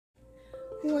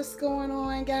What's going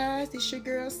on, guys? It's your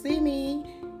girl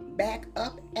Ceme, back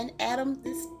up and at 'em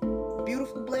this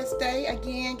beautiful blessed day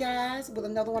again, guys, with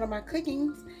another one of my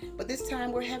cookings. But this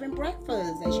time we're having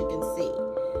breakfast, as you can see.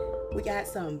 We got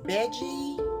some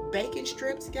veggie bacon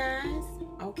strips, guys.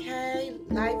 Okay,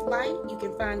 light. You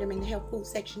can find them in the health food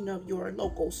section of your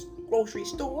local grocery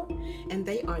store, and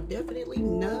they are definitely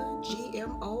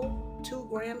non-GMO. 2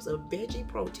 grams of veggie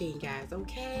protein, guys.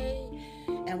 Okay,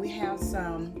 and we have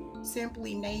some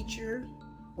Simply Nature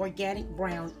organic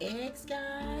brown eggs,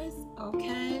 guys.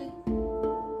 Okay,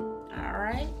 all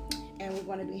right, and we're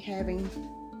going to be having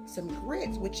some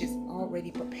grits, which is already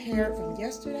prepared from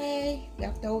yesterday,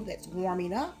 leftover, that's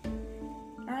warming up.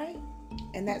 All right,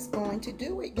 and that's going to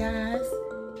do it, guys.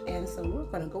 And so we're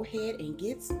going to go ahead and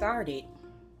get started.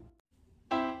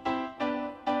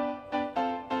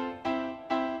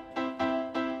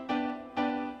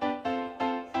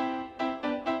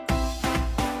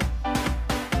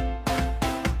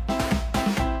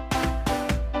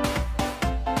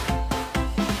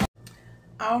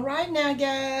 All right now,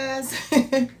 guys.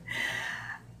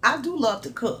 I do love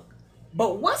to cook,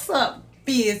 but what's up,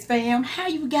 Fizzfam? How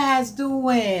you guys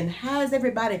doing? How's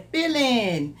everybody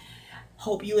feeling?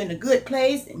 Hope you're in a good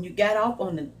place and you got off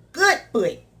on a good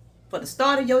foot for the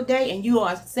start of your day, and you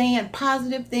are saying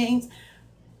positive things,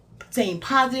 saying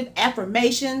positive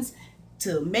affirmations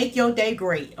to make your day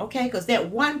great, okay? Because that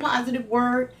one positive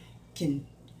word can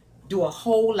do a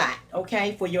whole lot,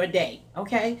 okay, for your day,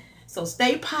 okay? So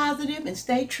stay positive and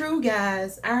stay true,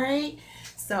 guys. All right,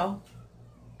 so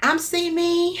I'm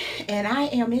Ceme, and I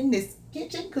am in this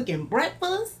kitchen cooking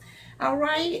breakfast. All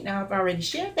right, now I've already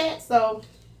shared that, so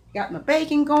got my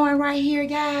bacon going right here,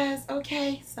 guys.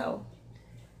 Okay, so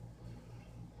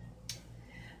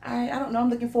I don't know, I'm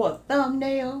looking for a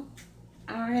thumbnail.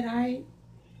 All right.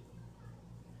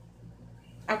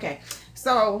 Okay,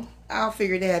 so I'll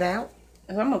figure that out.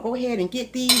 And I'm gonna go ahead and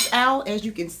get these out. As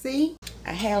you can see,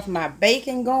 I have my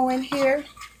bacon going here.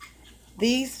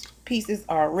 These pieces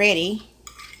are ready,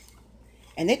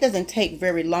 and it doesn't take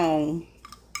very long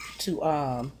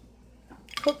to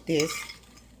cook this.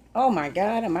 Oh my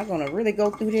God, am I gonna really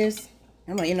go through this?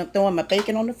 I'm gonna end up throwing my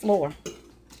bacon on the floor.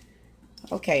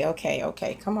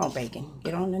 Okay. Come on, bacon.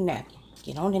 Get on the napkin.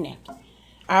 Get on the napkin.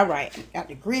 All right, got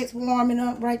the grits warming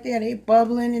up right there. They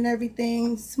bubbling and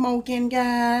everything, smoking,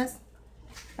 guys.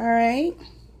 All right.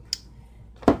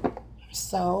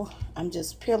 So I'm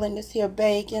just peeling this here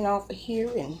bacon off of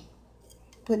here and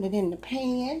putting it in the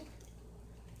pan.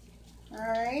 All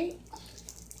right.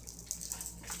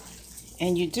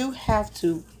 And you do have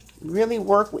to really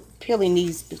work with peeling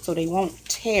these so they won't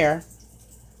tear.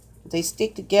 They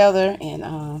stick together,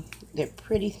 and they're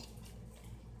pretty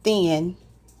thin,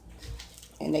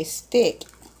 and they stick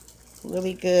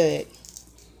really good.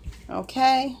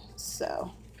 Okay,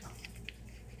 so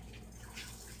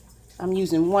I'm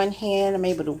using one hand. I'm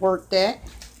able to work that.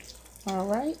 All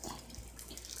right,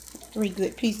 3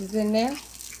 good pieces in there.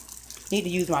 Need to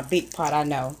use my big pot, I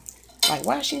know. Like,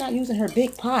 why is she not using her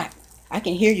big pot? I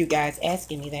can hear you guys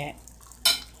asking me that.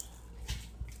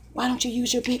 Why don't you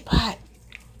use your big pot?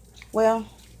 Well,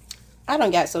 I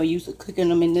done got so used to cooking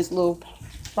them in this little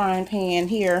frying pan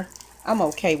here. I'm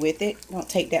okay with it. It don't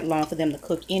take that long for them to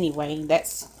cook anyway.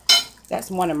 That's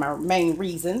one of my main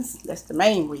reasons. That's the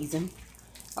main reason.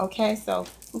 Okay, so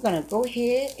we're gonna go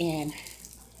ahead and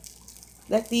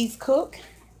let these cook.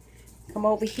 Come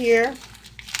over here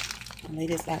and lay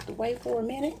this out the way for a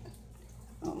minute.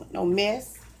 No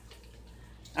mess.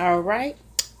 All right,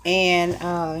 and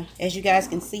as you guys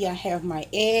can see, I have my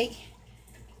egg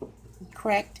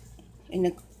cracked in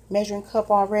the measuring cup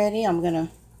already. I'm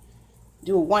gonna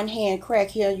do a one-hand crack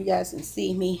here. You guys can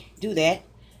see me do that.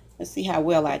 Let's see how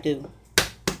well I do.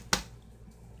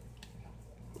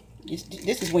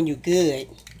 This is when you're good.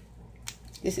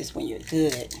 This is when you're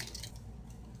good.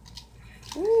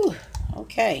 Ooh,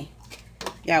 okay.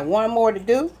 Got one more to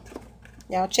do.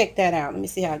 Y'all check that out. Let me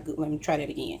see how good. Let me try that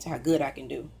again. See how good I can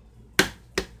do.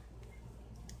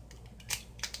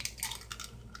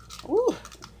 Ooh,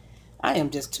 I am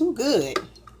just too good.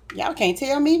 Y'all can't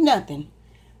tell me nothing.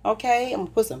 Okay, I'm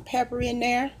gonna put some pepper in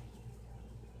there.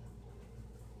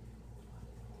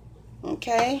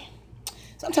 Okay.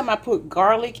 Sometimes I put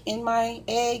garlic in my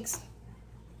eggs.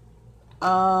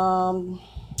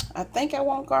 I think I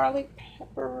want garlic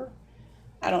pepper.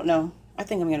 I don't know. I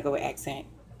think I'm gonna go with accent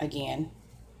again.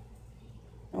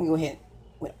 I'm gonna go ahead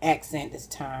with accent this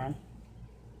time.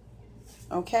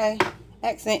 Okay,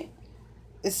 accent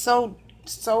is so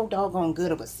doggone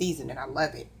good of a seasoning. I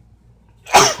love it.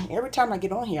 Every time I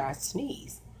get on here, I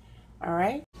sneeze. All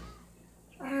right,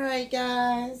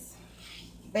 guys.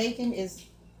 Bacon is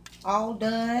all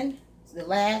done. The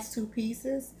last 2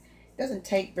 pieces. Doesn't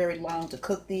take very long to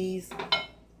cook these.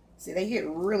 See, they get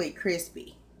really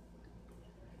crispy.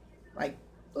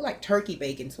 Like turkey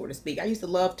bacon, so to speak. I used to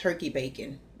love turkey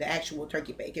bacon, the actual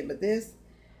turkey bacon, but it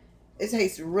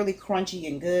tastes really crunchy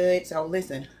and good. So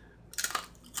listen,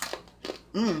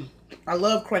 I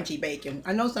love crunchy bacon.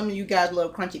 I know some of you guys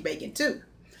love crunchy bacon too.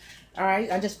 All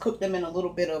right, I just cooked them in a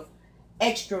little bit of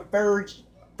extra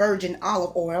virgin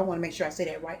olive oil. I want to make sure I say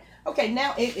that right. Okay,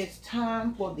 now it is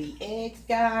time for the eggs,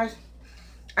 guys.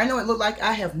 I know it looked like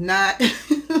I have not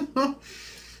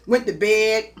went to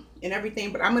bed and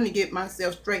everything, but I'm going to get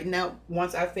myself straightened out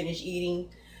once I finish eating.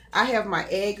 I have my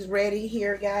eggs ready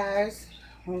here, guys.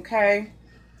 Okay,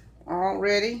 all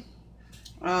ready.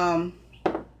 I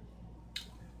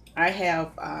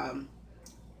have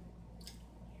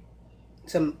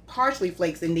some parsley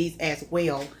flakes in these as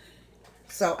well.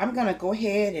 So I'm going to go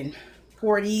ahead and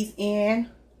pour these in.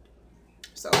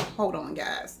 So hold on,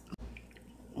 guys.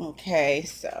 Okay,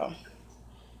 so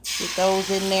get those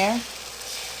in there.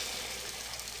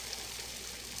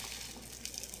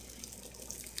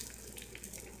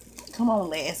 Come on,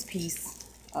 last piece.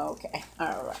 Okay,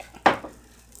 all right.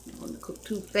 I'm going to cook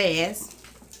too fast.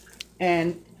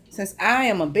 And since I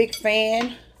am a big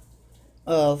fan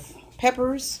of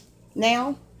peppers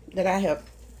now that I have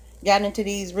gotten into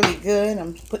these really good,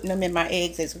 I'm putting them in my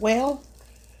eggs as well.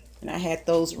 And I had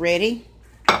those ready.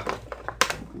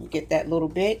 Get that little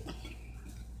bit.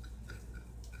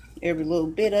 Every little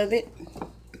bit of it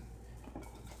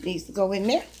needs to go in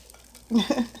there.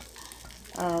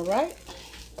 All right.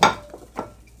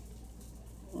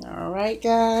 All right,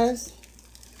 guys.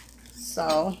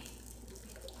 So,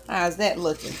 how's that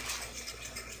looking?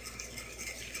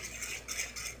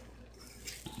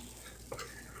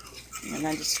 And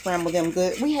I just scramble them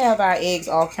good. We have our eggs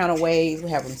all kind of ways. We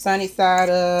have them sunny side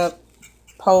up,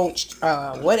 poached,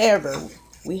 whatever.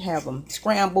 We have them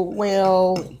scrambled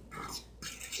well,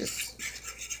 just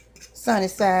sunny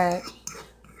side.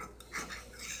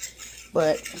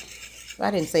 But I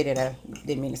didn't say that. I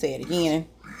didn't mean to say it again.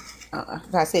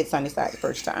 I said sunny side the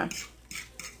first time.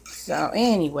 So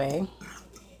anyway,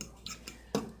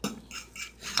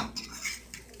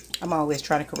 I'm always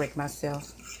trying to correct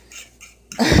myself.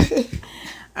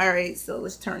 All right, so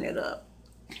let's turn it up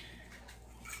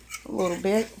a little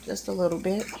bit, just a little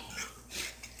bit.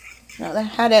 Now,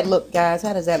 how that look, guys?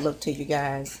 How does that look to you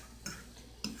guys?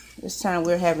 This time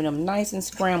we're having them nice and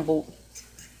scrambled.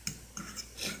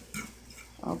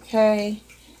 Okay.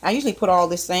 I usually put all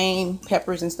the same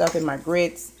peppers and stuff in my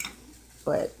grits,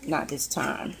 but not this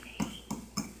time.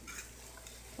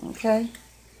 Okay.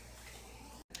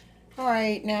 All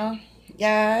right, now,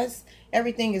 guys,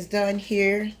 everything is done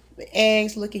here. The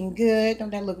eggs looking good.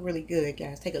 Don't that look really good,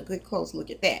 guys? Take a good close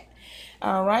look at that.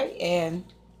 All right, and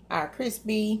our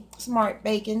crispy smart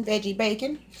bacon, veggie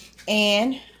bacon,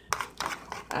 and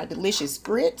our delicious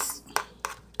grits.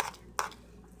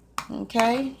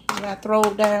 Okay, I throw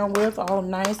it down with all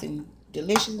nice and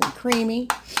delicious and creamy.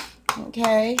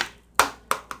 Okay,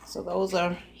 so those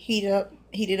are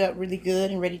heated up really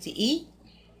good and ready to eat.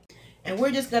 And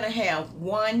we're just gonna have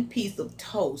 1 piece of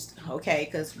toast, okay,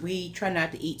 because we try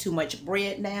not to eat too much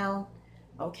bread now.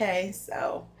 Okay,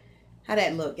 so how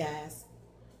that look, guys?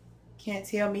 Can't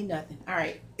tell me nothing. All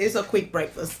right, it's a quick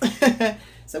breakfast.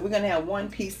 So we're gonna have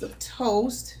 1 piece of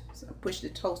toast. So push the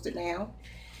toaster down,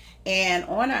 and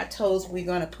on our toast we're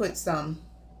gonna put some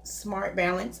Smart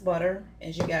Balance butter,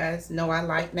 as you guys know I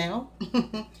like now,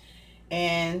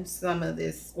 and some of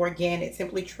this organic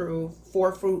Simply True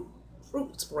 4 fruit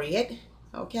spread.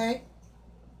 Okay,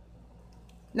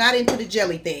 not into the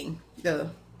jelly thing,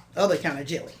 the other kind of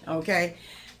jelly. Okay.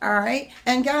 All right,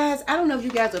 and guys, I don't know if you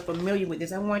guys are familiar with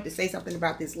this. I wanted to say something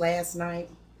about this last night.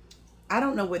 I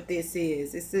don't know what this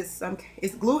is.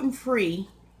 It's gluten-free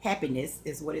happiness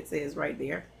is what it says right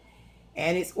there,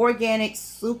 and it's organic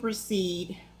super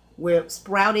seed with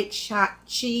sprouted chai,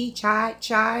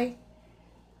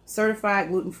 certified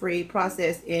gluten-free,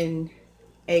 processed in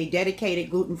a dedicated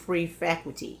gluten-free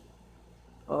facility.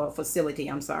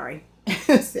 I'm sorry,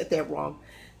 said that wrong.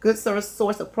 Good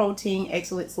source of protein,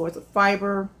 excellent source of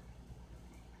fiber.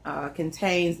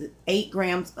 Contains 8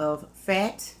 grams of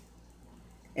fat,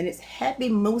 and it's Happy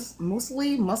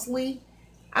Muesli.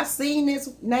 I've seen this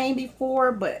name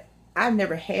before, but I've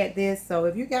never had this. So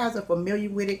if you guys are familiar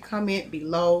with it, comment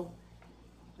below.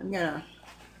 I'm gonna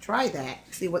try that,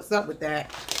 see what's up with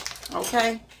that.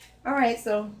 Okay. All right,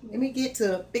 so let me get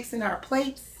to fixing our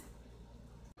plates.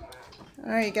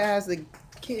 All right, guys, the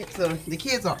kids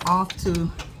are off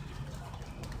to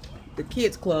the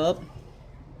kids club,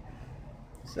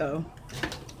 so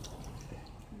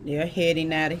They're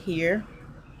heading out of here.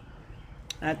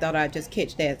 I thought I'd just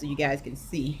catch that so you guys can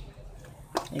see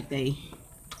if they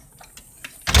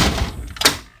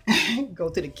go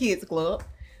to the kids club,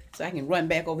 so I can run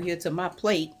back over here to my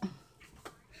plate.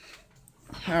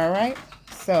 All right,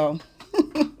 so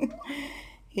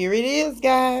here it is,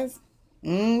 guys.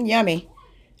 Yummy.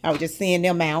 I was just seeing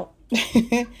them out.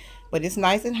 But it's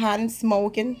nice and hot and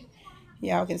smoking.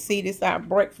 Y'all can see this our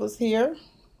breakfast here.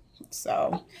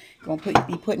 So gonna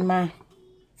be putting my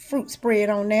fruit spread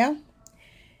on there.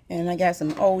 And I got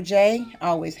some OJ. I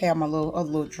always have my other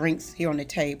little drinks here on the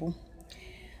table.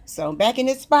 So back in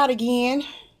this spot again.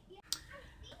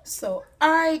 So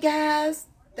alright guys,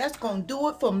 that's gonna do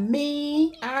it for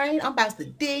me. Alright, I'm about to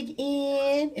dig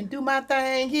in and do my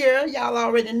thing here. Y'all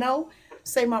already know.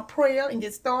 Say my prayer and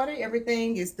get started.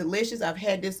 Everything is delicious. I've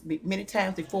had this many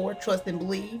times before. Trust and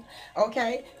believe.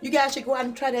 Okay, you guys should go out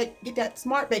and try to get that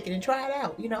smart bacon and try it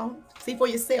out. You know, see for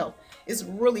yourself. It's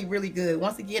really, really good.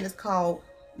 Once again, it's called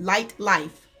Light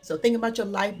Life. So think about your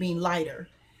life being lighter,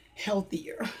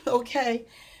 healthier. Okay,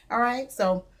 all right.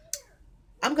 So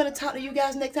I'm going to talk to you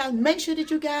guys next time. Make sure that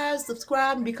you guys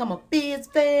subscribe and become a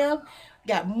Fizzfam.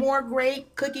 Got more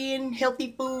great cooking,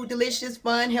 healthy food, delicious,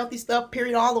 fun, healthy stuff,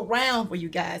 period, all around for you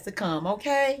guys to come,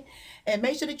 okay? And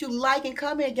make sure that you like and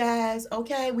comment, guys,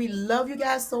 okay? We love you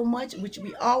guys so much, which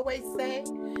we always say.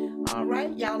 All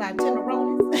right, y'all are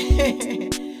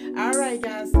tenderonis. All right,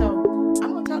 guys, so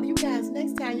I'm going to talk to you guys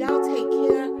next time. Y'all take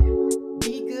care.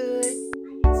 Be good.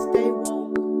 Stay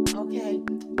woke, okay?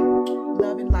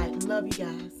 Love and light. Love you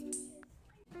guys.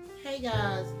 Hey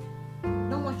guys,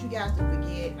 don't want you guys to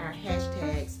forget our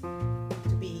hashtags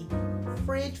to be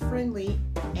fridge friendly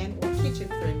and or kitchen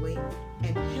friendly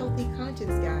and healthy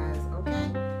conscience, guys.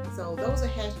 Okay, so those are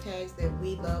hashtags that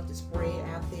we love to spread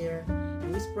out there,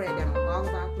 and we spread that on all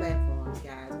of our platforms,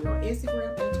 guys. We're on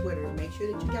Instagram and Twitter. Make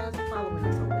sure that you guys are following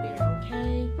us over there,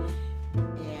 okay?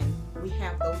 And we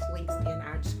have those links in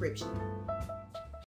our description.